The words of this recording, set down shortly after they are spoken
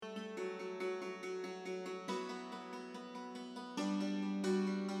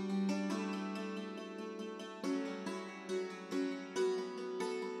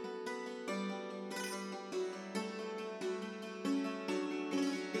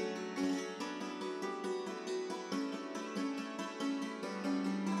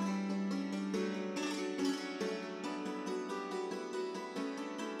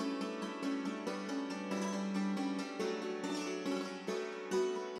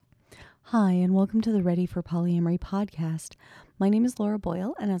Hi, and welcome to the Ready for Polyamory podcast. My name is Laura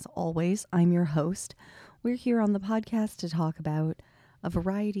Boyle, and as always, I'm your host. We're here on the podcast to talk about a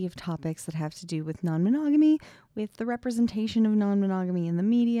variety of topics that have to do with non-monogamy, with the representation of non-monogamy in the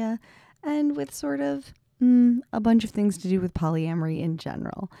media, and with sort of a bunch of things to do with polyamory in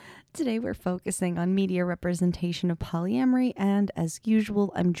general. Today, we're focusing on media representation of polyamory, and as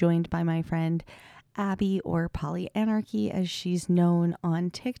usual, I'm joined by my friend Abbie or PolyAnarchy, as she's known on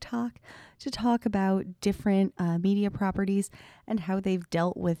TikTok, to talk about different media properties and how they've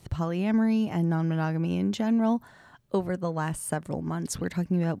dealt with polyamory and non-monogamy in general over the last several months. We're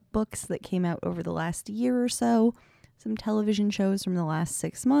talking about books that came out over the last year or so, some television shows from the last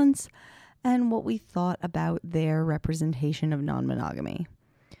 6 months, and what we thought about their representation of non-monogamy.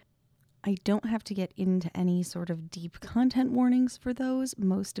 I don't have to get into any sort of deep content warnings for those.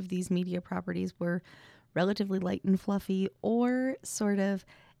 Most of these media properties were relatively light and fluffy or sort of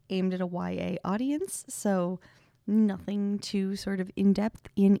aimed at a YA audience, so nothing too sort of in-depth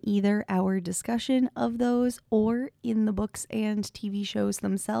in either our discussion of those or in the books and TV shows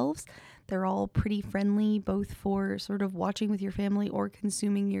themselves. They're all pretty friendly, both for sort of watching with your family or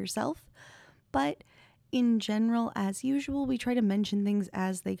consuming yourself, but in general, as usual, we try to mention things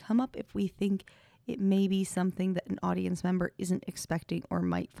as they come up if we think it may be something that an audience member isn't expecting or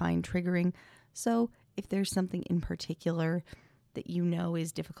might find triggering. So if there's something in particular that you know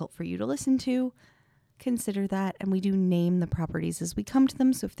is difficult for you to listen to, consider that. And we do name the properties as we come to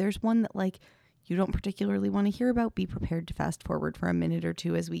them. So if there's one that you don't particularly want to hear about, be prepared to fast forward for a minute or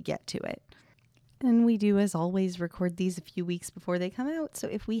two as we get to it. And we do, as always, record these a few weeks before they come out. So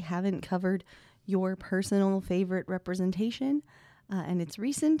if we haven't covered your personal favorite representation and it's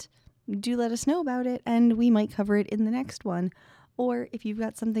recent, do let us know about it and we might cover it in the next one. Or if you've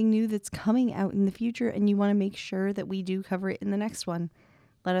got something new that's coming out in the future and you want to make sure that we do cover it in the next one,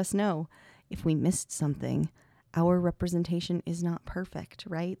 let us know. If we missed something, our representation is not perfect,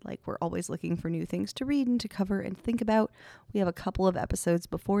 right? We're always looking for new things to read and to cover and think about. We have a couple of episodes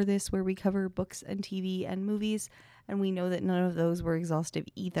before this where we cover books and TV and movies, and we know that none of those were exhaustive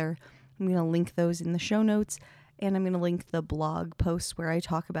either. I'm going to link those in the show notes, and I'm going to link the blog posts where I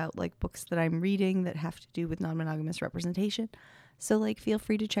talk about books that I'm reading that have to do with non-monogamous representation. So feel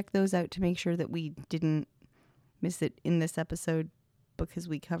free to check those out to make sure that we didn't miss it in this episode because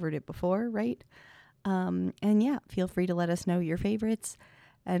we covered it before, right? And yeah, feel free to let us know your favorites,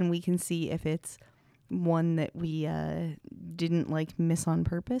 and we can see if it's one that we didn't miss on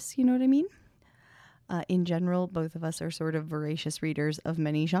purpose, you know what I mean? In general, both of us are sort of voracious readers of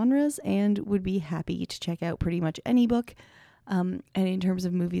many genres and would be happy to check out pretty much any book. And in terms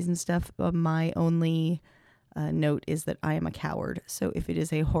of movies and stuff, my only note is that I am a coward. So if it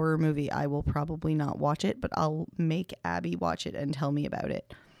is a horror movie, I will probably not watch it, but I'll make Abbie watch it and tell me about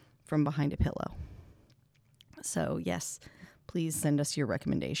it from behind a pillow. So yes, please send us your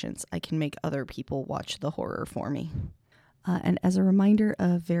recommendations. I can make other people watch the horror for me. And as a reminder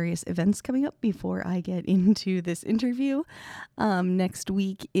of various events coming up before I get into this interview, next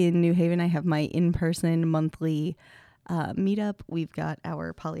week in New Haven, I have my in-person monthly meetup. We've got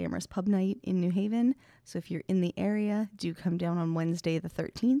our polyamorous pub night in New Haven. So if you're in the area, do come down on Wednesday the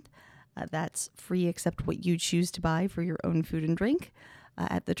 13th. That's free except what you choose to buy for your own food and drink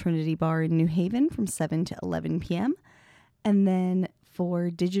at the Trinity Bar in New Haven from 7 to 11 p.m. And then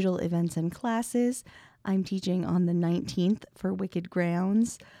for digital events and classes, I'm teaching on the 19th for Wicked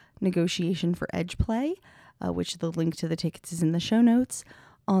Grounds, Negotiation for Edge Play, which the link to the tickets is in the show notes.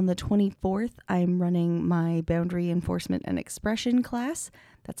 On the 24th, I'm running my Boundary Enforcement and Expression class.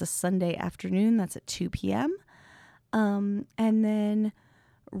 That's a Sunday afternoon. That's at 2 p.m. And then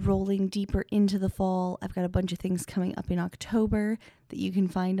rolling deeper into the fall, I've got a bunch of things coming up in October that you can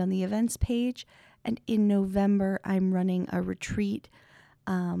find on the events page. And in November, I'm running a retreat,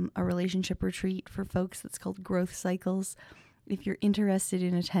 a relationship retreat for folks that's called Growth Cycles. If you're interested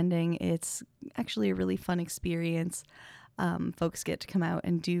in attending, it's actually a really fun experience. Folks get to come out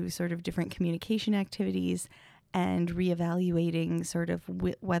and do sort of different communication activities and reevaluating sort of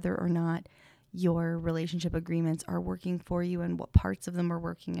whether or not your relationship agreements are working for you and what parts of them are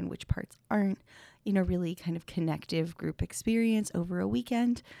working and which parts aren't, in a really kind of connective group experience over a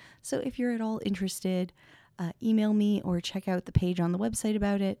weekend. So if you're at all interested, email me or check out the page on the website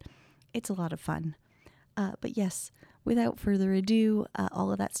about it. It's a lot of fun. But yes, without further ado,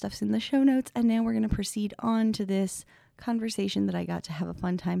 all of that stuff's in the show notes. And now we're going to proceed on to this conversation that I got to have a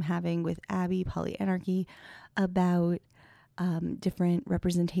fun time having with Abbie PolyAnarchy about different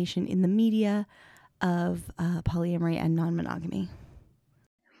representation in the media of polyamory and non-monogamy.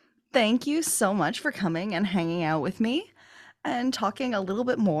 Thank you so much for coming and hanging out with me. and talking a little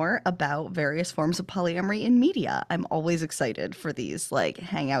bit more about various forms of polyamory in media. I'm always excited for these like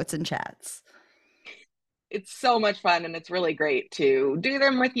hangouts and chats. It's so much fun and it's really great to do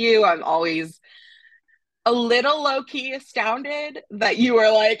them with you. I'm always a little low key astounded that you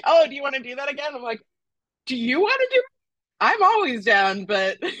were like, "Oh, do you want to do that again?" I'm like, "Do you want to do it?" I'm always down,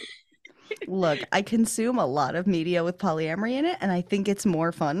 but Look, I consume a lot of media with polyamory in it, and I think it's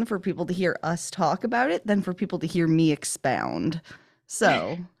more fun for people to hear us talk about it than for people to hear me expound.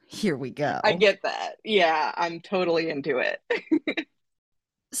 So, here we I go. get that. Yeah, I'm totally into it.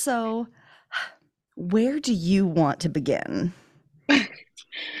 So, where do you want to begin?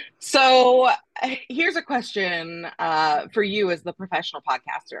 So here's a question for you as the professional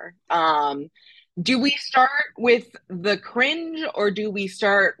podcaster. Do we start with the cringe or do we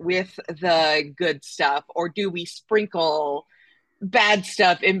start with the good stuff or do we sprinkle bad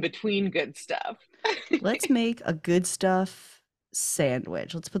stuff in between good stuff? Let's make a good stuff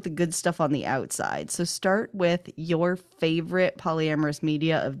sandwich. Let's put the good stuff on the outside. So, start with your favorite polyamorous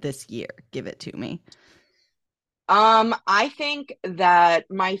media of this year. Give it to me. I think that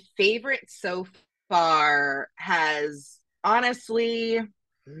my favorite so far has honestly,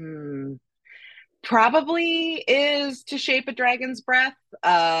 hmm, probably is To Shape a Dragon's Breath.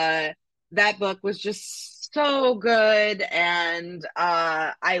 That book was just so good, and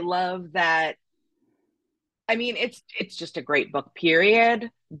I love that. I mean, it's just a great book,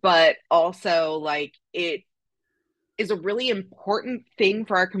 period. But also, like, it is a really important thing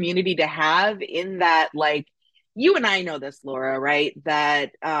for our community to have. In that, like, you and I know this, Laura, right?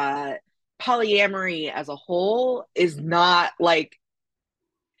 That polyamory as a whole is not like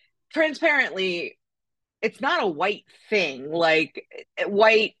transparently it's not a white thing. Like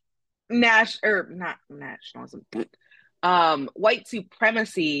white or not nationalism. White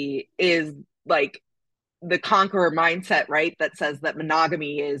supremacy is like the conqueror mindset, right? That says that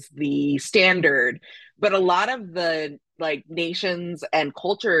monogamy is the standard. But a lot of the like nations and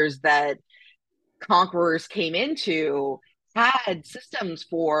cultures that conquerors came into had systems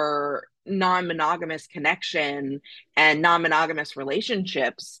for non-monogamous connection and non-monogamous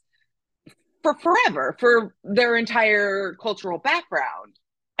relationships for forever, for their entire cultural background.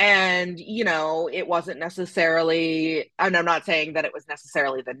 And, you know, it wasn't necessarily, and I'm not saying that it was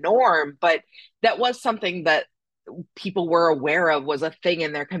necessarily the norm, but that was something that people were aware of was a thing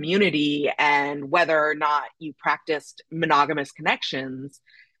in their community. And whether or not you practiced monogamous connections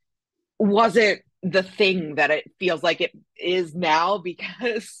wasn't the thing that it feels like it is now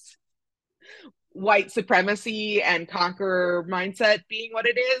because white supremacy and conqueror mindset being what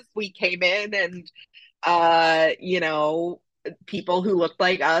it is, we came in and you know, people who looked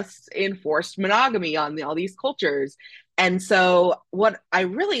like us enforced monogamy on all these cultures. And so, what I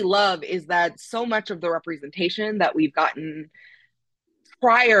really love is that so much of the representation that we've gotten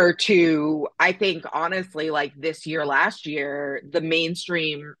prior to, I think, honestly, like this year, last year, the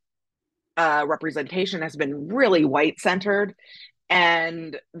mainstream representation has been really white centered.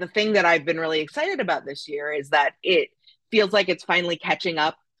 And the thing that I've been really excited about this year is that it feels like it's finally catching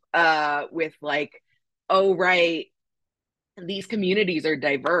up with like, oh, right, these communities are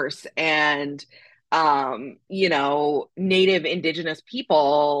diverse and you know, native indigenous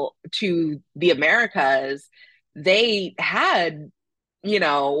people to the Americas, they had, you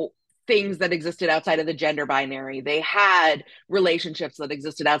know, things that existed outside of the gender binary. They had relationships that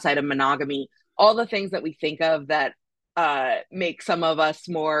existed outside of monogamy. All the things that we think of that make some of us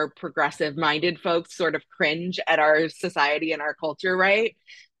more progressive minded folks sort of cringe at our society and our culture, right?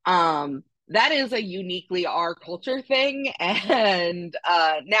 That is a uniquely our culture thing. And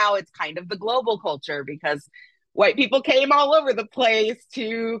now it's kind of the global culture because white people came all over the place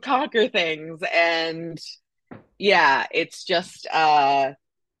to conquer things. And yeah, it's just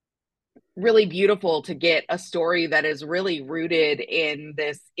really beautiful to get a story that is really rooted in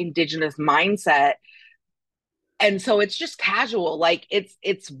this indigenous mindset. And so it's just casual, like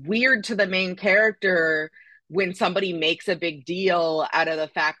it's weird to the main character when somebody makes a big deal out of the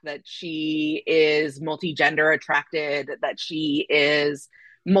fact that she is multi-gender attracted, that she is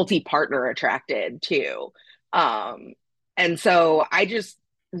multi-partner attracted too. um and so I just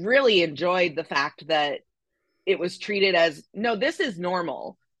really enjoyed the fact that it was treated as, no, this is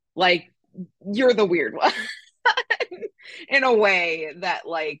normal, like you're the weird one in a way that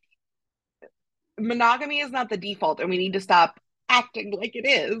like monogamy is not the default and we need to stop acting like it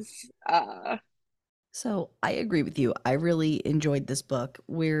is. So, I agree with you. I really enjoyed this book.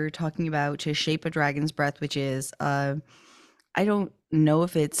 We're talking about To Shape a Dragon's Breath, which is I don't know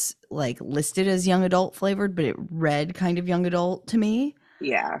if it's like listed as young adult flavored, but it read kind of young adult to me.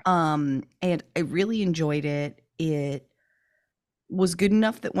 Yeah. And I really enjoyed it. It was good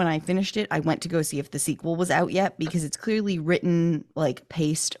enough that when I finished it, I went to go see if the sequel was out yet because it's clearly written like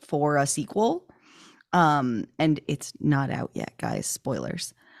paced for a sequel. And it's not out yet, guys.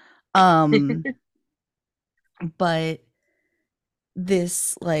 Spoilers. Um, but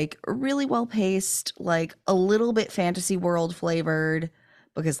this like really well paced, like a little bit fantasy world flavored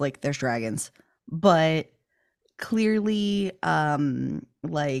because like there's dragons, but clearly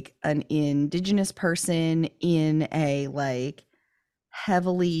like an indigenous person in a like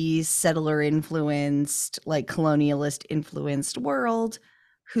heavily settler influenced, like colonialist influenced world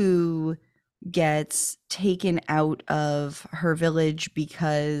who gets taken out of her village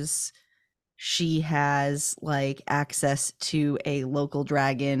because she has like access to a local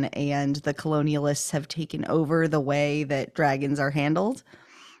dragon and the colonialists have taken over the way that dragons are handled.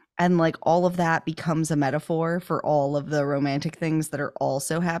 And like all of that becomes a metaphor for all of the romantic things that are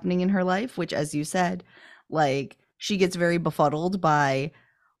also happening in her life, which, as you said, like she gets very befuddled by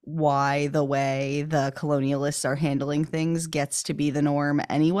why the way the colonialists are handling things gets to be the norm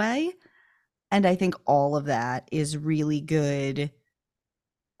anyway. And I think all of that is really good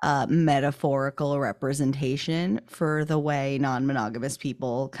metaphorical representation for the way non-monogamous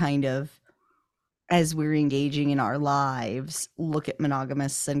people kind of, as we're engaging in our lives, look at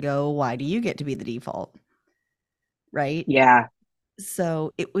monogamists and go, why do you get to be the default? Right? Yeah.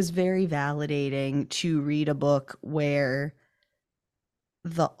 So it was very validating to read a book where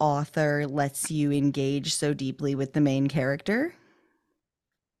the author lets you engage so deeply with the main character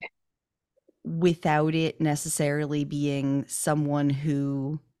without it necessarily being someone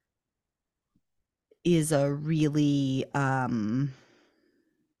who is a really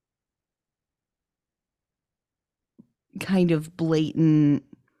kind of blatant,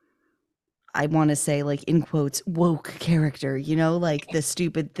 I want to say like in quotes, woke character, you know, like the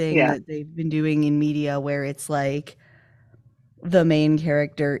stupid thing Yeah. that they've been doing in media where it's like the main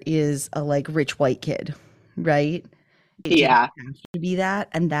character is a like rich white kid, right? It didn't Yeah. have to be that,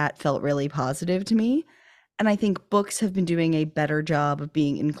 and that felt really positive to me. And I think books have been doing a better job of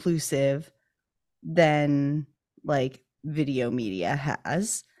being inclusive than like video media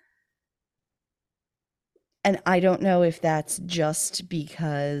has. And I don't know if that's just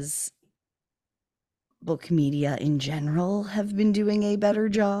because book media in general have been doing a better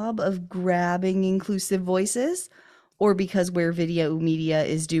job of grabbing inclusive voices, or because where video media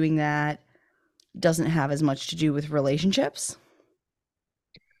is doing that doesn't have as much to do with relationships.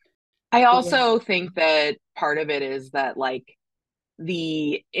 I Or also think that part of it is that like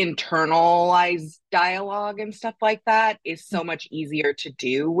the internalized dialogue and stuff like that is so much easier to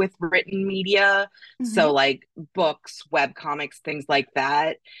do with written media. Mhm. So, like books, web comics, things like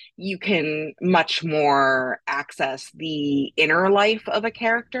that, you can much more access the inner life of a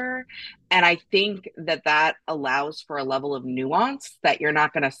character. And I think that that allows for a level of nuance that you're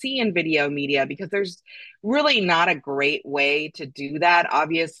not going to see in video media because there's really not a great way to do that.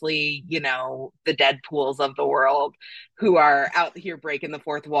 Obviously, you know, the Deadpools of the world who are out here breaking the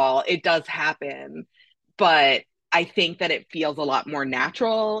fourth wall. It does happen, but I think that it feels a lot more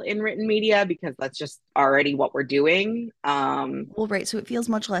natural in written media because that's just already what we're doing. Well, right, so it feels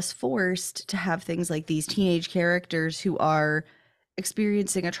much less forced to have things like these teenage characters who are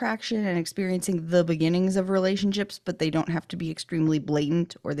experiencing attraction and experiencing the beginnings of relationships, but they don't have to be extremely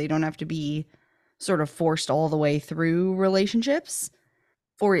blatant or they don't have to be sort of forced all the way through relationships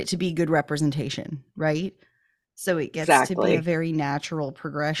for it to be good representation, right? So it gets to be a Exactly. very natural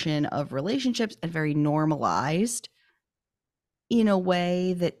progression of relationships and very normalized in a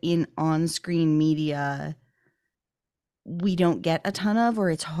way that in on-screen media we don't get a ton of,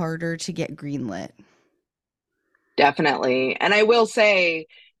 or it's harder to get greenlit. Definitely. And I will say,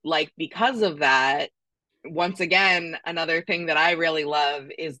 like, because of that, once again, another thing that I really love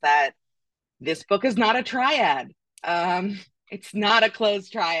is that this book is not a triad. Um, it's not a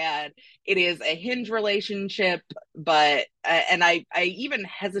closed triad. It is a hinge relationship, but and I even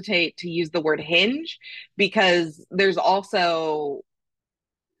hesitate to use the word hinge because there's also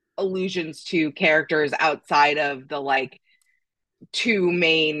allusions to characters outside of the like two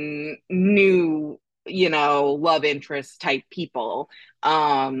main new, you know, love interest type people.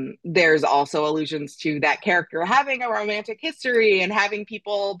 There's also allusions to that character having a romantic history and having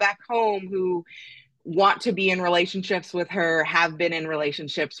people back home who want to be in relationships with her, have been in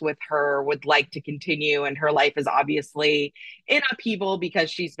relationships with her, would like to continue. And her life is obviously in upheaval because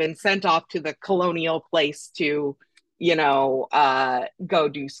she's been sent off to the colonial place to, you know, go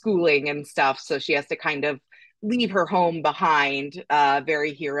do schooling and stuff. So she has to kind of leave her home behind,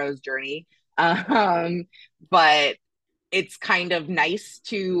 very hero's journey. But it's kind of nice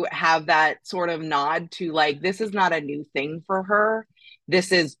to have that sort of nod to like, this is not a new thing for her.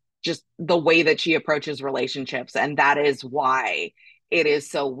 This is just the way that she approaches relationships. And that is why it is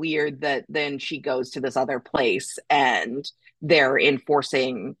so weird that then she goes to this other place and they're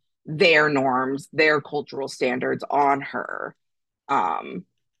enforcing their norms, their cultural standards on her. Um,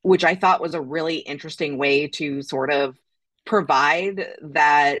 which I thought was a really interesting way to sort of provide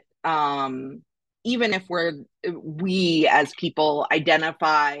that even if we as people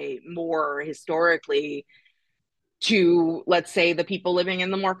identify more historically to, let's say, the people living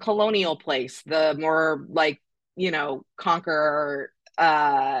in the more colonial place, the more like, conqueror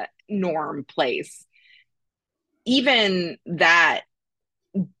norm place, even that,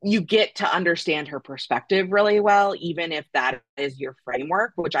 you get to understand her perspective really well, even if that is your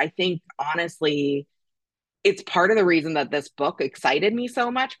framework, which I think honestly, it's part of the reason that this book excited me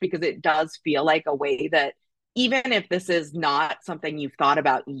so much, because it does feel like a way that even if this is not something you've thought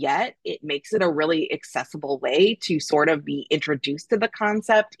about yet, it makes it a really accessible way to sort of be introduced to the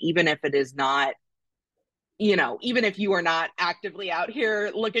concept, even if it is not, even if you are not actively out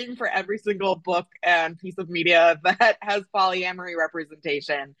here looking for every single book and piece of media that has polyamory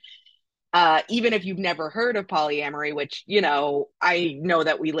representation. Even if you've never heard of polyamory, which, I know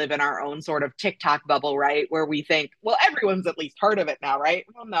that we live in our own sort of TikTok bubble, right? Where we think, well, everyone's at least heard of it now, right?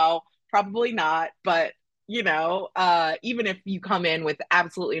 Well, no, probably not. But, even if you come in with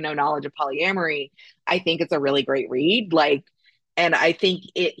absolutely no knowledge of polyamory, I think it's a really great read. Like, and I think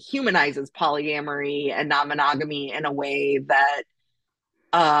it humanizes polyamory and non monogamy in a way that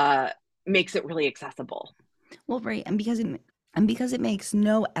uh, makes it really accessible. Well, right, and because it makes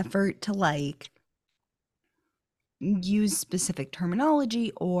no effort to like use specific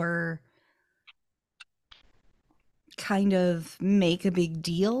terminology or kind of make a big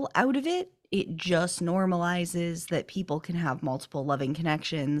deal out of it. It just normalizes that people can have multiple loving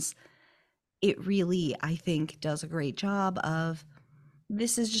connections. It really, I think, does a great job of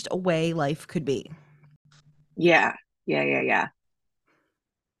this is just a way life could be. Yeah. Yeah. Yeah. Yeah.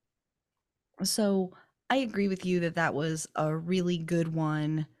 So I agree with you that that was a really good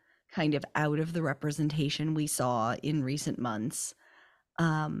one, kind of out of the representation we saw in recent months.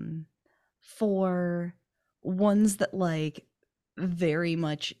 Um, for ones that like very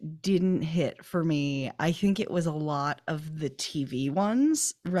much didn't hit for me, I think it was a lot of the TV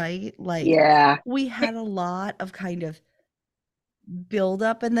ones, right? Like Yeah. we had a lot of kind of build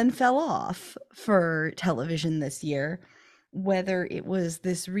up and then fell off for television this year. Whether it was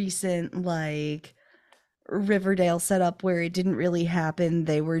this recent like Riverdale setup where it didn't really happen.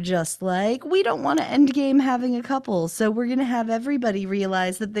 They were just like, we don't want to end game having a couple, so we're going to have everybody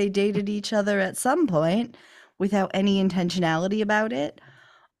realize that they dated each other at some point without any intentionality about it.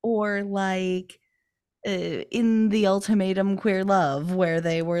 Or like in the ultimatum queer love, where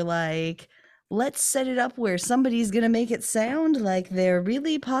they were like, let's set it up where somebody's going to make it sound like they're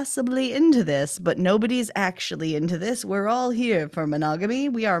really possibly into this, but nobody's actually into this. We're all here for monogamy.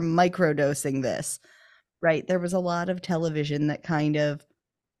 We are microdosing this. Right, there was a lot of television that kind of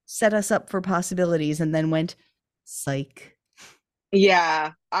set us up for possibilities and then went, "Psych."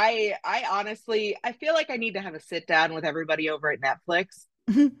 Yeah, I honestly I feel like I need to have a sit down with everybody over at Netflix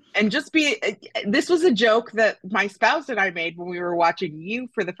and just be this was a joke that my spouse and I made when we were watching You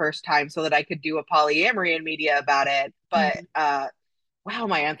for the first time so that I could do a polyamory in media about it. But Mhm. wow,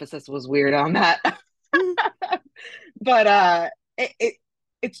 my emphasis was weird on that. Mhm. But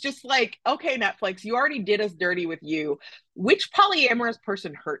it's just like, okay, Netflix, you already did us dirty with You. Which polyamorous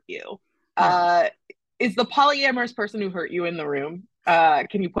person hurt you? Right. Uh is the polyamorous person who hurt you in the room?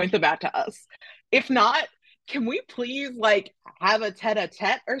 Can you point them out to us? If not, can we please like have a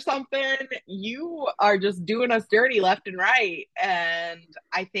tete-a-tete or something? You are just doing us dirty left and right. And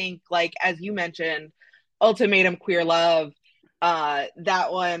I think, like, as you mentioned, Ultimatum Queer Love,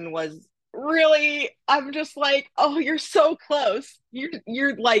 that one was really, I'm just like, oh, you're so close.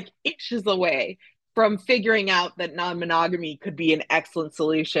 You're like inches away from figuring out that non-monogamy could be an excellent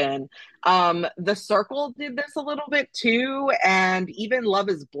solution. The Circle did this a little bit too, and even Love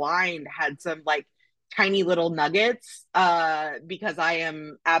is Blind had some like tiny little nuggets, because I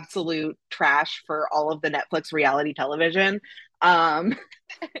am absolute trash for all of the Netflix reality television. Um,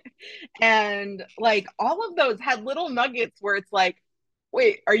 and like all of those had little nuggets where it's like,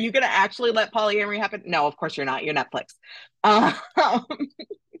 wait, are you going to actually let polyamory happen? No, of course you're not. You're Netflix. Um,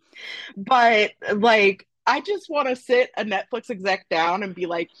 but like, I just want to sit a Netflix exec down and be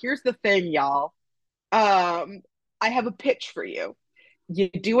like, here's the thing, y'all. I have a pitch for you. You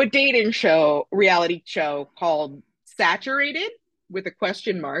do a dating show, reality show called Saturated with a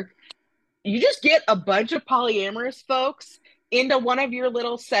question mark. you just get a bunch of polyamorous folks into one of your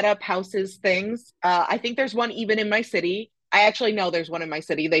little setup houses things. I think there's one even in my city. I actually know there's one in my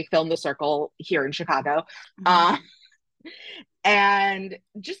city. They filmed The Circle here in Chicago. Mhm. Uh, and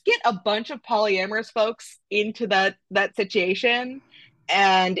just get a bunch of polyamorous folks into that situation.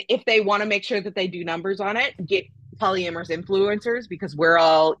 And if they want to make sure that they do numbers on it, get polyamorous influencers because we're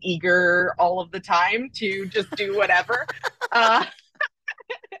all eager all of the time to just do whatever. Uh,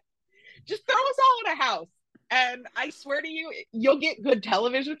 just throw us all in a house, and I swear to you, you'll get good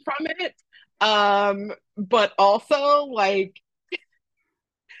television from it. But also, like,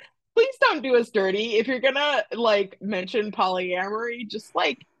 please don't do us dirty. If you're gonna like mention polyamory, just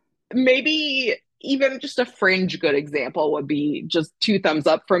like maybe even just a fringe good example would be just two thumbs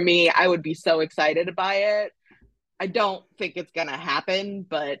up from me. I would be so excited by it. I don't think it's gonna happen,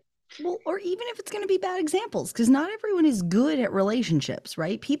 but Well, or even if it's going to be bad examples, because not everyone is good at relationships,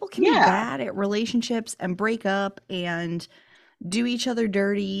 right? People can be yeah. bad at relationships and break up and do each other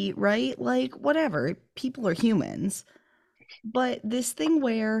dirty, right? Like, whatever. People are humans. But this thing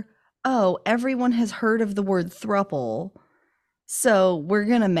where, oh, everyone has heard of the word throuple, so we're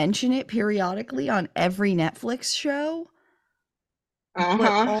going to mention it periodically on every Netflix show,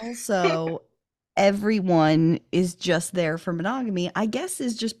 but Uh-huh. also everyone is just there for monogamy, I guess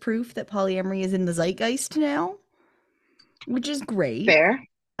is just proof that polyamory is in the zeitgeist now, which is great, Fair.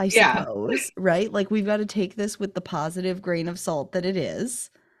 I Yeah, suppose, right? Like, we've got to take this with the positive grain of salt that it is.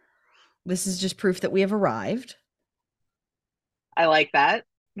 This is just proof that we have arrived. I like that.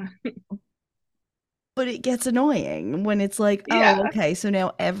 But it gets annoying when it's like, oh, Yeah. okay, so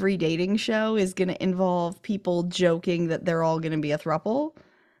now every dating show is going to involve people joking that they're all going to be a throuple.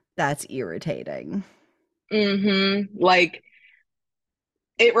 That's irritating. Like,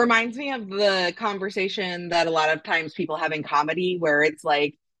 it reminds me of the conversation that a lot of times people have in comedy where it's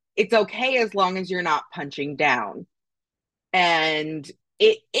like, it's okay as long as you're not punching down. And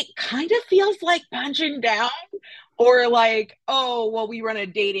it kind of feels like punching down, or like, oh, well, we run a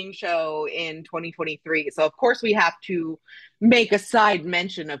dating show in 2023, so of course we have to make a side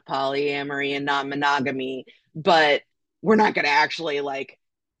mention of polyamory and non-monogamy, but we're not going to actually like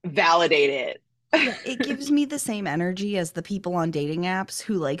validate Yeah, it it. gives me the same energy as the people on dating apps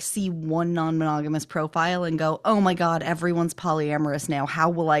who like see one non-monogamous profile and go, "Oh my God, everyone's polyamorous now. How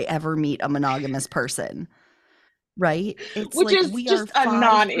will I ever meet a monogamous person?" Right? It's Which like is we are just a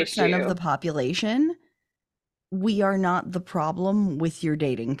 5% of non-issue. the population. We are not the problem with your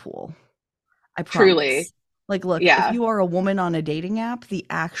dating pool. I Truly. promise. Like, look, if Yeah. you are a woman on a dating app, the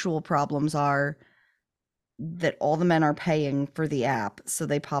actual problems are that all the men are paying for the app, so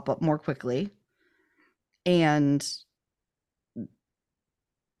they pop up more quickly, and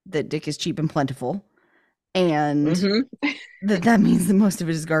that dick is cheap and plentiful, and Hmm. that means that most of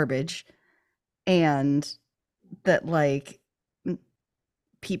it is garbage, and that like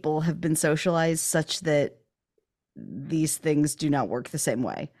people have been socialized such that these things do not work the same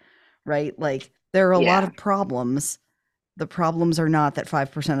way, right? Like, there are a lot Yeah. of problems. The problems are not that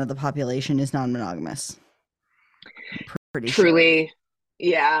 5% of the population is non-monogamous. Pretty sure. Truly.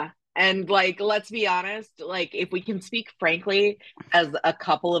 Yeah. And like, let's be honest, like, if we can speak frankly, as a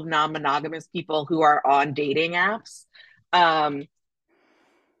couple of non monogamous people who are on dating apps, um,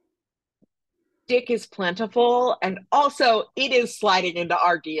 dick is plentiful. And also, it is sliding into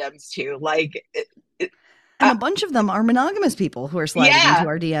our DMs too. Like, And a bunch of them are monogamous people who are sliding into yeah.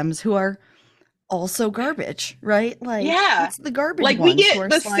 our DMs who are also garbage, right? Like, Yeah. it's the garbage Like, we ones who get are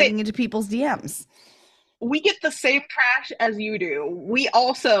the same. sliding into people's DMs. We get the same trash as you do. We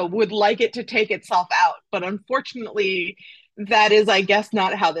also would like it to take itself out, but unfortunately, that is, I guess,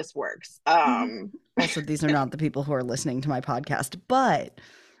 not how this works. Mhm. Also, these are not the people who are listening to my podcast, but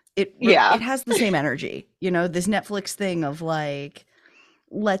it Yeah. has the same energy. You know, this Netflix thing of like,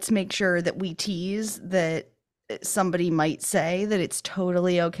 let's make sure that we tease that somebody might say that it's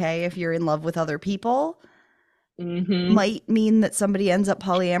totally okay if you're in love with other people Hmm. might mean that somebody ends up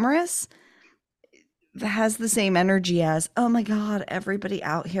polyamorous. That has the same energy as, oh my God, everybody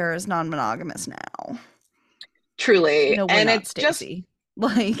out here is non monogamous now. Truly. No, we're And not, it's just, Stacy.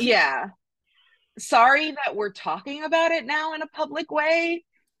 Like, yeah. Sorry that we're talking about it now in a public way,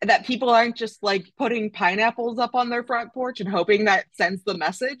 that people aren't just like putting pineapples up on their front porch and hoping that sends the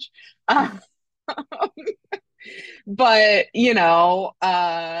message. Uh, but,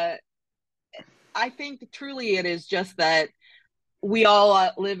 I think truly it is just that we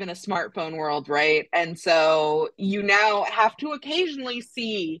all live in a smartphone world, right? And so you now have to occasionally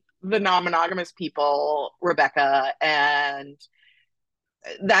see the non monogamous people, Rebecca, and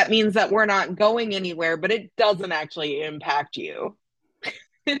that means that we're not going anywhere, but it doesn't actually impact you.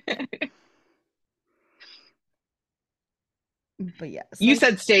 But yeah, You so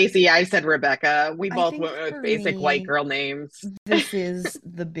said Stacy, I said Rebecca. We I both think went with for basic white me, girl names. this is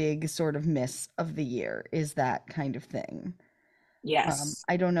the big sort of miss of the year, is that kind of thing. Yes.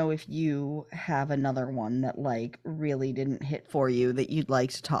 I don't know if you have another one that like really didn't hit for you that you'd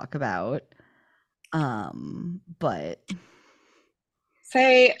like to talk about. But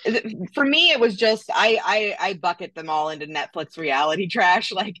Say for me, it was just I bucket them all into Netflix reality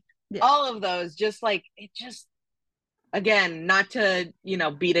trash. Like yeah. all of those, just like it just again, not to,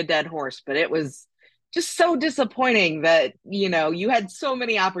 beat a dead horse, but it was just so disappointing that, you had so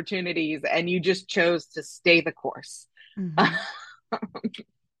many opportunities and you just chose to stay the course. Mhm.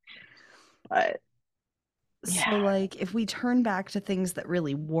 But So yeah. like if we turn back to things that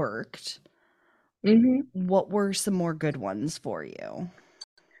really worked, Hmm. what were some more good ones for you?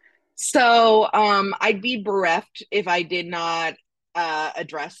 So I'd be bereft if I did not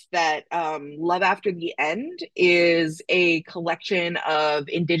address that Love After the End is a collection of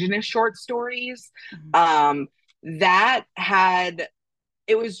Indigenous short stories. Mhm. Um, that had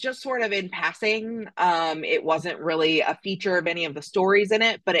it was just sort of in passing. It wasn't really a feature of any of the stories in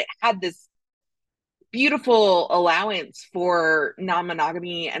it, but it had this beautiful allowance for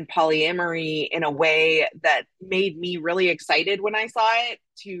non-monogamy and polyamory in a way that made me really excited when I saw it,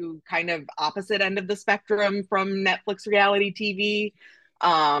 to kind of opposite end of the spectrum from Netflix reality TV.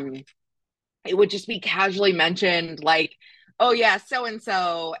 Um, it would just be casually mentioned like, oh yeah, so and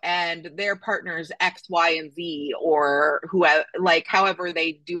so and their partners X, Y, and Z, or who, like however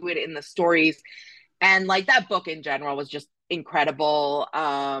they do it in the stories. And like that book in general was just incredible.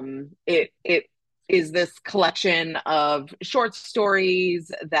 It is this collection of short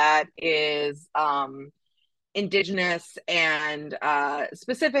stories that is indigenous and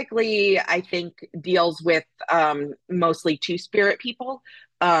specifically I think deals with mostly two-spirit people,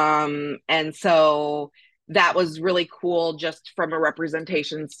 and so that was really cool just from a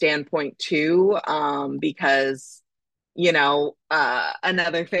representation standpoint too, because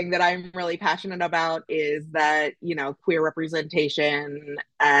another thing that I'm really passionate about is that, queer representation.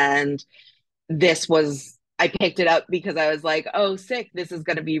 And this was, I picked it up because I was like, oh, sick. This is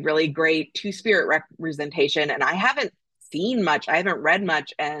going to be really great two spirit representation. And I haven't seen much, I haven't read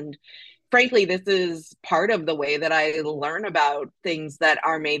much. And frankly, this is part of the way that I learn about things that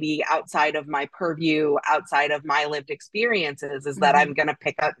are maybe outside of my purview, outside of my lived experiences, is that I'm Mhm. going to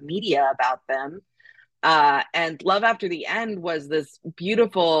pick up media about them. And Love After the End was this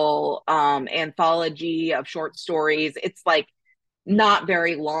beautiful anthology of short stories. It's like not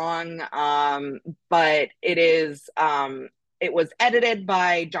very long, but it was edited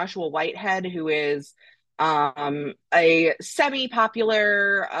by Joshua Whitehead, who is a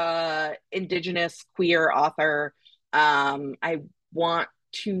semi-popular indigenous queer author. I want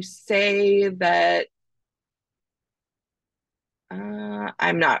to say that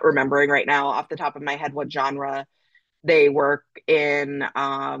I'm not remembering right now off the top of my head what genre they work in.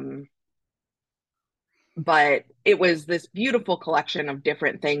 But it was this beautiful collection of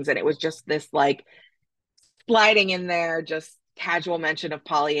different things. And it was just this like sliding in there, just casual mention of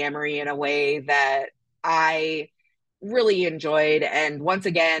polyamory in a way that I really enjoyed. And once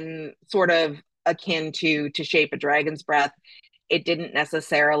again, sort of akin to Shape a Dragon's Breath, it didn't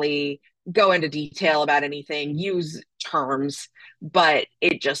necessarily go into detail about anything, use terms, but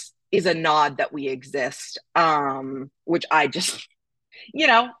it just is a nod that we exist, which I just,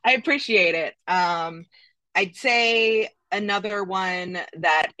 I appreciate it. I'd say another one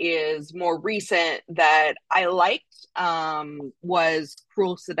that is more recent that I liked was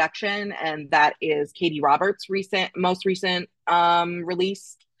Cruel Seduction, and that is Katie Roberts' most recent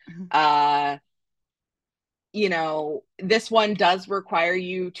release. Mhm. Uh, this one does require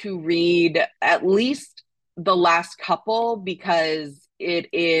you to read at least the last couple because it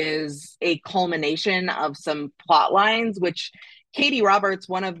is a culmination of some plot lines, which Katie Roberts,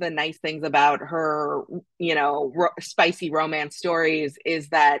 one of the nice things about her, spicy romance stories is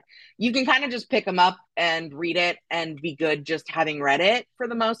that you can kind of just pick them up and read it and be good just having read it for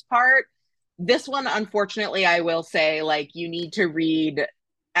the most part. This one, unfortunately, I will say, like, you need to read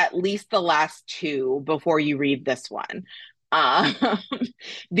at least the last two before you read this one, um,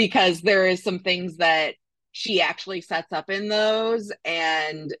 because there is some things that she actually sets up in those,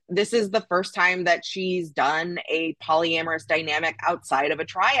 and this is the first time that she's done a polyamorous dynamic outside of a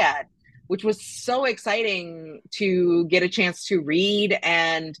triad, which was so exciting to get a chance to read.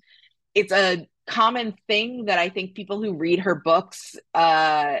 And it's a common thing that I think people who read her books,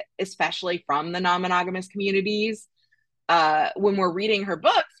 especially from the non-monogamous communities, when we're reading her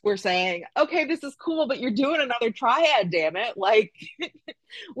books, we're saying, okay, this is cool, but you're doing another triad, damn it. Like,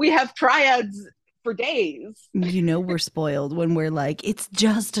 we have triads for days. You know we're spoiled when we're like, it's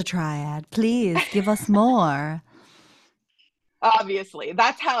just a triad. Please give us more. Obviously,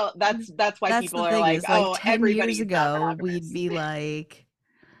 that's why That's people the are thing like, is like oh, 10 years everybody's ago, we'd non-monogamous. be like,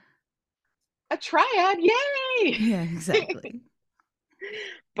 A triad, yay! yeah, exactly.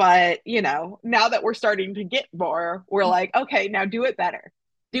 But now that we're starting to get more, we're like, okay, now do it better,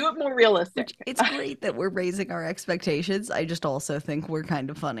 do it more realistic. Which it's great that we're raising our expectations. I just also think we're kind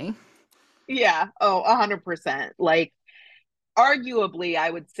of funny. Yeah, oh, 100%. Like, arguably, I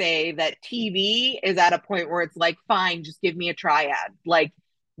would say that TV is at a point where it's like, fine, just give me a triad. Like,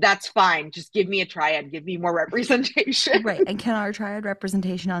 that's fine. Just give me a triad. Give me more representation. Right. And can our triad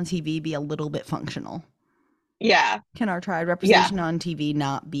representation on TV be a little bit functional? Yeah. Can our triad Yeah. representation on TV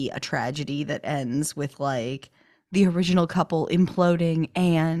not be a tragedy that ends with like the original couple imploding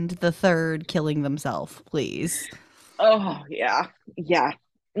and the third killing themselves, please? Oh, yeah. Yeah.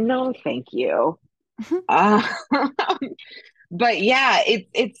 No, thank you. Uh, but yeah,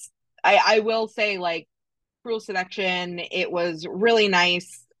 I will say, like, Cruel Seduction, it was really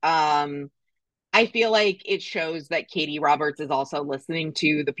nice. I feel like it shows that Katie Roberts is also listening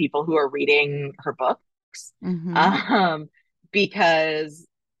to the people who are reading her books. Mm-hmm. Um, because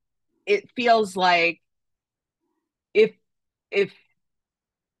it feels like if if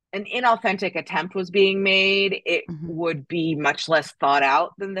an inauthentic attempt was being made, it Mm-hmm. would be much less thought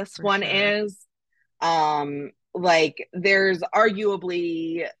out than this For one sure. is. Like, there's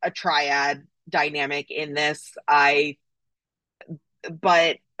arguably a triad dynamic in this.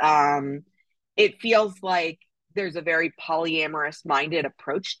 But it feels like there's a very polyamorous minded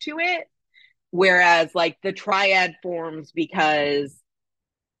approach to it. Whereas, like, the triad forms because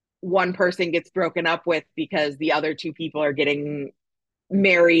one person gets broken up with because the other two people are getting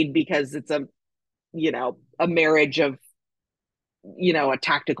married because it's a marriage of, a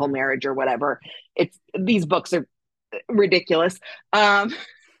tactical marriage or whatever. It's These books are ridiculous. I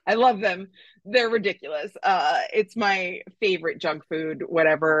love them. They're ridiculous. It's my favorite junk food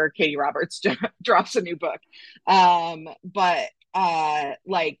whenever Katie Roberts drops a new book. But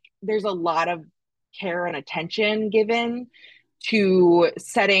like, there's a lot of care and attention given to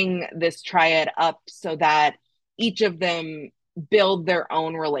setting this triad up so that each of them build their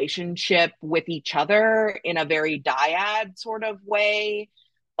own relationship with each other in a very dyad sort of way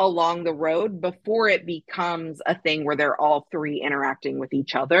along the road before it becomes a thing where they're all three interacting with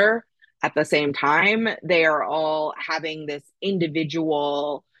each other at the same time. They are all having this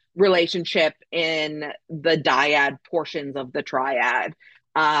individual relationship in the dyad portions of the triad.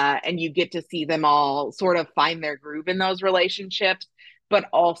 And you get to see them all sort of find their groove in those relationships, but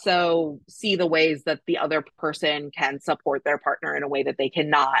also see the ways that the other person can support their partner in a way that they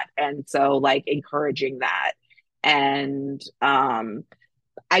cannot. And so, like, encouraging that. And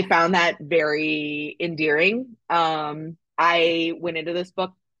I found that very endearing. I went into this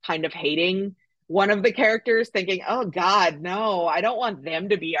book kind of hating one of the characters, thinking, "Oh God, no, I don't want them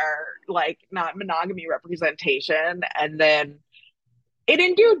to be our, like, not monogamy representation." And then it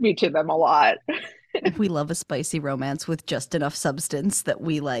endeared me to them a lot. We love a spicy romance with just enough substance that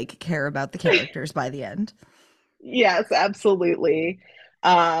we like care about the characters by the end. Yes, absolutely.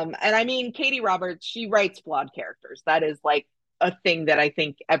 And I mean, Katie Roberts, she writes flawed characters. That is, like, a thing that I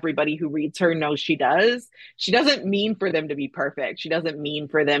think everybody who reads her knows she does. She doesn't mean for them to be perfect. She doesn't mean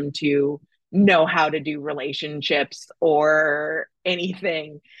for them to know how to do relationships or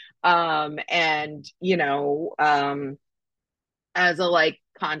anything. And as a, like,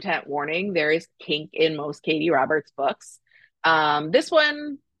 content warning, there is kink in most Katie Roberts books. This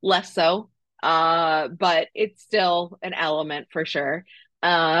one less so, but it's still an element for sure.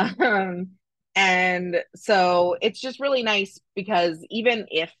 And so it's just really nice because even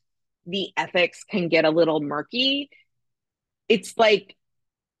if the ethics can get a little murky, it's like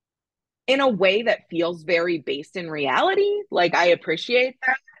in a way that feels very based in reality. Like, I appreciate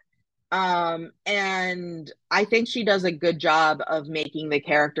that. And I think she does a good job of making the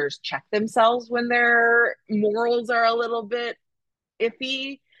characters check themselves when their morals are a little bit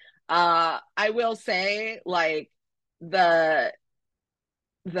iffy. I will say, like, the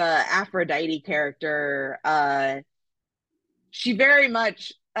the Aphrodite character, she very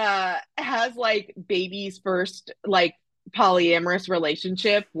much has, like, baby's first, like, polyamorous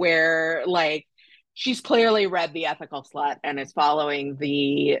relationship where, like, she's clearly read The Ethical Slut and is following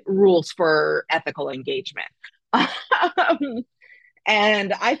the rules for ethical engagement.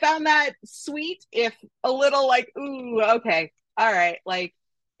 And I found that sweet, if a little like, ooh, okay, all right, like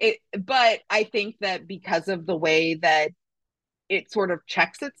it. But I think that because of the way that it sort of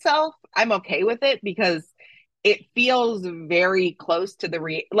checks itself, I'm okay with it because it feels very close to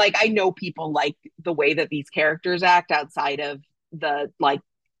like I know people like the way that these characters act outside of the like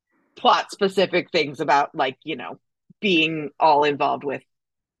plot specific things about like, being all involved with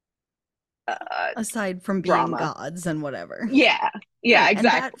Aside from being drama. gods and whatever. Yeah. Yeah, Right,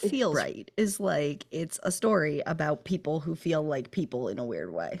 and that exactly. feels right. Is like it's a story about people who feel like people in a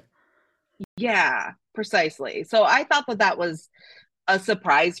weird way. Yeah, precisely. So I thought that that was a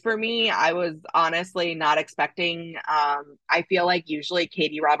surprise for me. I was honestly not expecting. I feel like usually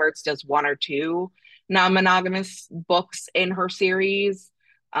Katie Roberts does one or two non-monogamous books in her series,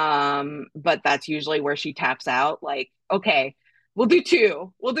 but that's usually where she taps out. Like, okay, we'll do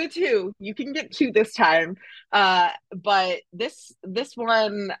two. We'll do two. You can get two this time. But this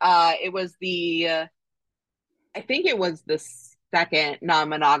one, it was I think it was the second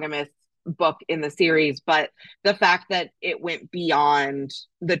non-monogamous book in the series, but the fact that it went beyond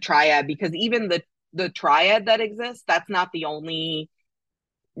the triad, because even the triad that exists, that's not the only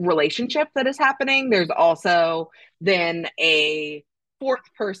relationship that is happening. There's also then a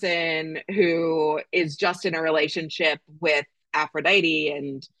fourth person who is just in a relationship with Aphrodite,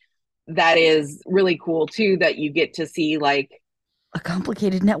 and that is really cool too, that you get to see like, A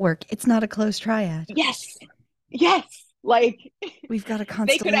complicated network. It's not a closed triad. yes, yes, like We've got a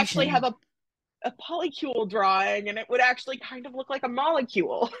they could actually have constellation. a polycule drawing and it would actually kind of look like a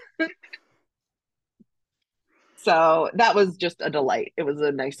molecule. So that was just a delight. It was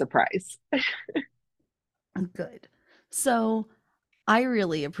a nice surprise. Good. So I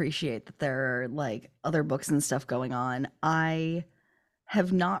really appreciate that there are like other books and stuff going on. I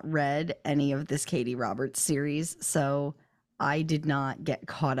have not read any of this Katie Roberts series, so I did not get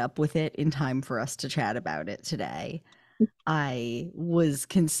caught up with it in time for us to chat about it today. I was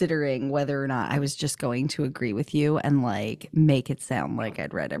considering whether or not I was just going to agree with you and like make it sound like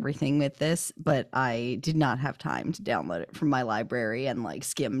I'd read everything with this, but I did not have time to download it from my library and like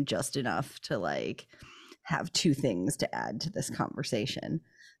skim just enough to like have two things to add to this conversation.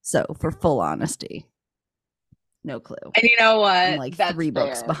 So, for full honesty, no clue. And you know I'm what? like That's 3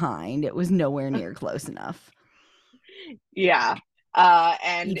 books fair. behind. It was nowhere near close enough. Yeah.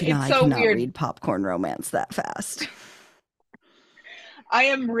 And Even it's I so cannot weird. read popcorn romance that fast. I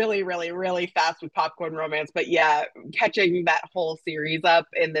am really, really, really fast with popcorn romance, but yeah, catching that whole series up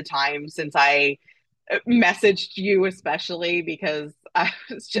in the time since I messaged you, especially because I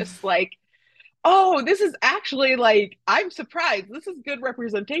was just like, oh, this is actually like, I'm surprised. This is good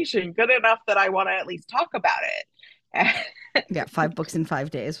representation, good enough that I want to at least talk about it. Yeah, 5 books in 5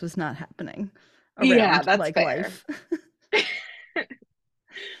 days was not happening Yeah, around that's like fair. life.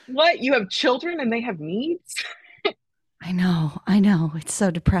 What? You have children and they have needs? I know. It's so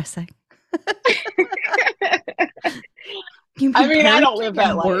depressing. You I mean mean, I don't live parenting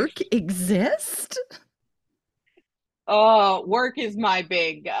that and life. work exist? Oh, work is my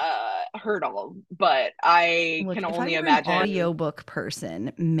big hurdle, but I Look, can if I only were an imagine. audiobook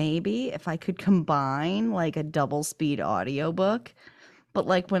person, maybe if I could combine like a double speed audiobook, but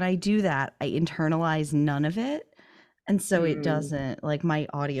like when I do that, I internalize none of it. And so it Mm, doesn't like my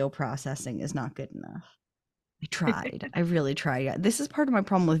audio processing is not good enough. I tried. I really tried. This is part of my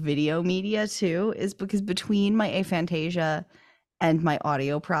problem with video media too, is because between my aphantasia and my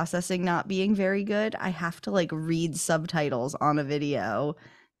audio processing not being very good, I have to like read subtitles on a video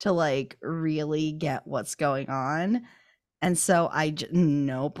to like really get what's going on. And so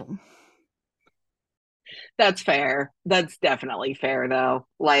nope. that's fair. That's definitely fair, though.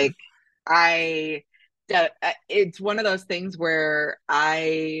 Like, I, it's one of those things where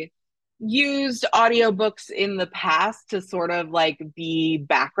I used audiobooks in the past to sort of like be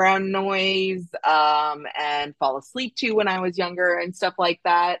background noise, and fall asleep to when I was younger and stuff like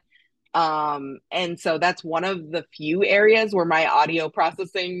that. And so that's one of the few areas where my audio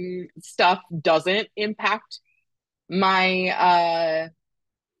processing stuff doesn't impact my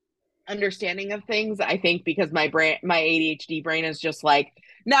understanding of things. I think because my ADHD brain is just like,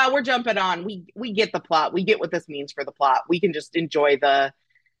 no, we're jumping on. We get the plot. We get what this means for the plot. We can just enjoy the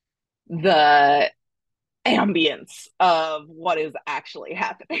ambience of what is actually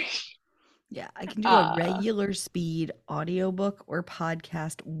happening. Yeah, I can do a Uh regular speed audiobook or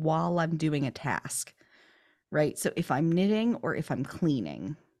podcast while I'm doing a task, right? So if I'm knitting or if I'm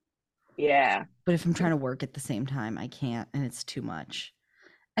cleaning, yeah, but if I'm trying to work at the same time, I can't and it's too much.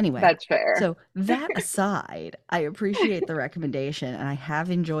 Anyway, that's fair. so that aside, I appreciate the recommendation and I have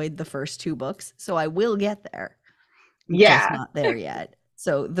enjoyed the first 2 books, so I will get there. I'm just Yeah. not there yet.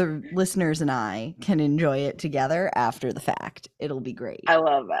 So the listeners and I can enjoy it together after the fact. It'll be great. I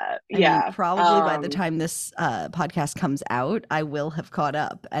love that. I mean, Yeah. probably by the time this podcast comes out, I will have caught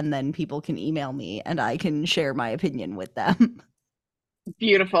up, and then people can email me and I can share my opinion with them.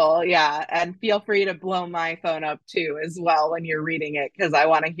 Beautiful. Yeah. And feel free to blow my phone up too, as well, when you're reading it, because I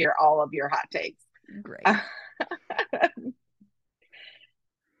want to hear all of your hot takes. Great.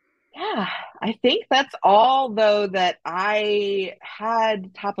 Yeah, I think that's all, though, that I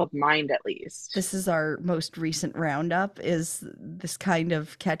had top of mind, at least. This is our most recent roundup, is this kind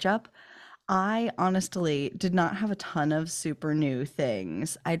of catch up. I honestly did not have a ton of super new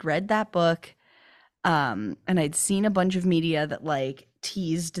things. I'd read that book, and I'd seen a bunch of media that like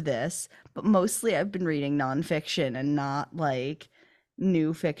teased this, but mostly I've been reading nonfiction and not like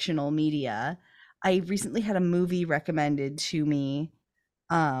new fictional media. I recently had a movie recommended to me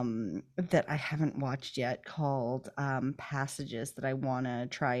that I haven't watched yet, called Passages, that I want to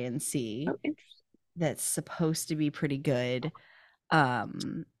try and see. Oh, interesting. That's supposed to be pretty good.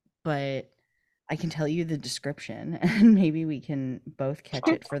 But I can tell you the description and maybe we can both catch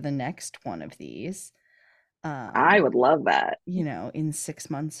it for the next one of these. I would love that. In 6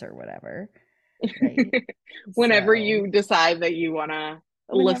 months or whatever, right? Whenever So you decide that you want to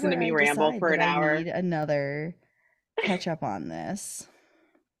listen to whenever me I ramble decide for that an I hour. need another catch up on this.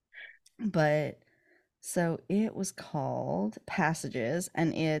 But so it was called Passages,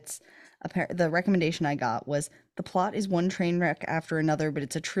 and the recommendation I got was: the plot is one train wreck after another, but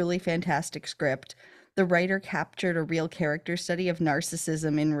it's a truly fantastic script. The writer captured a real character study of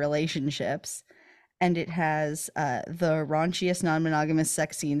narcissism in relationships, and it has the raunchiest non-monogamous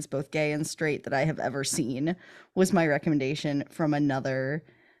sex scenes, both gay and straight, that I have ever seen. Was my recommendation from another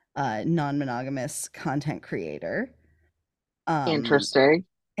non-monogamous content creator. Um, Interesting.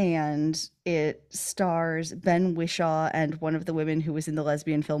 and it stars Ben Whishaw and one of the women who was in the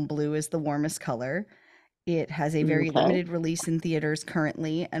lesbian film Blue is the Warmest Color. It has a very Okay. limited release in theaters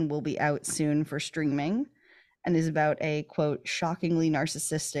currently and will be out soon for streaming, and is about a, quote, shockingly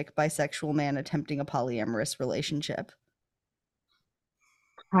narcissistic bisexual man attempting a polyamorous relationship.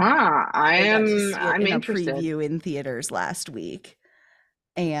 I got to see it I'm in a interested. preview in theaters last week.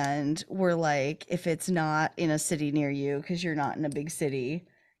 And we're like, if it's not in a city near you, because you're not in a big city,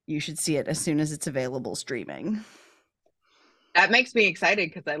 you should see it as soon as it's available streaming. That makes me excited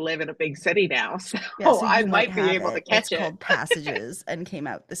because I live in a big city now, Yeah, so so I you might might be have able to it. It's catch it. called Passages and came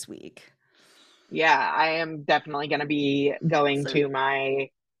out this week. Yeah, I am definitely going to be going So to my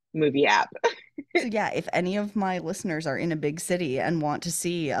movie app. so yeah, if any of my listeners are in a big city and want to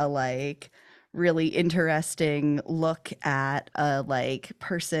see a like really interesting look at a like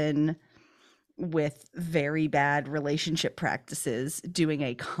person with very bad relationship practices doing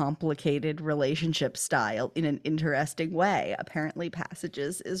a complicated relationship style in an interesting way, apparently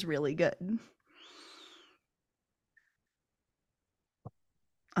Passages is really good.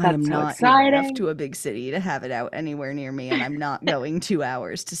 I am That's so not near enough exciting. to a big city to have it out anywhere near me, and I'm not going 2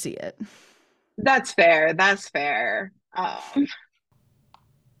 hours to see it. That's fair. That's fair.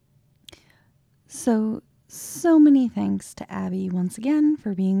 So many thanks to Abbie once again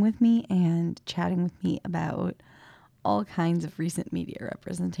for being with me and chatting with me about all kinds of recent media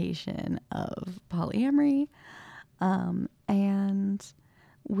representation of polyamory. And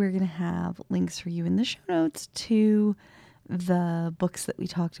we're going to have links for you in the show notes to the books that we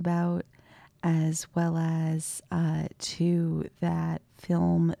talked about, as well as to that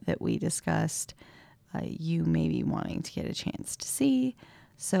film that we discussed, you may be wanting to get a chance to see,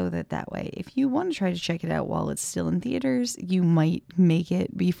 so that way, if you want to try to check it out while it's still in theaters, you might make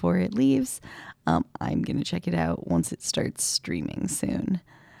it before it leaves. I'm going to check it out once it starts streaming soon.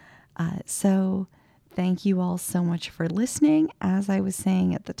 So thank you all so much for listening. As I was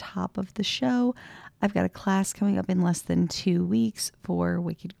saying at the top of the show, I've got a class coming up in less than 2 weeks for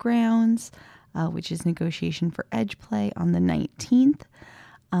Wicked Grounds, which is negotiation for edge play, on the 19th.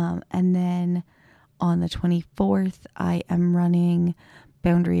 And then on the 24th, I am running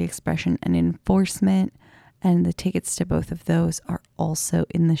Boundary Expression and Enforcement, and the tickets to both of those are also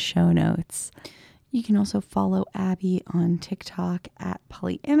in the show notes. You can also follow Abbie on TikTok at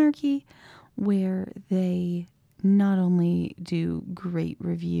PolyAnarchy, where they not only do great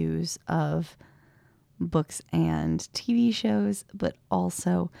reviews of books and TV shows, but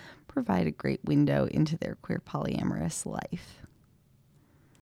also provide a great window into their queer polyamorous life.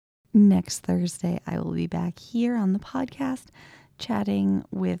 Next Thursday, I will be back here on the podcast chatting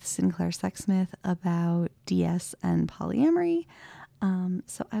with Sinclair Sexsmith about DS and polyamory.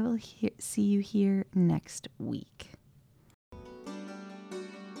 So I will see you here next week.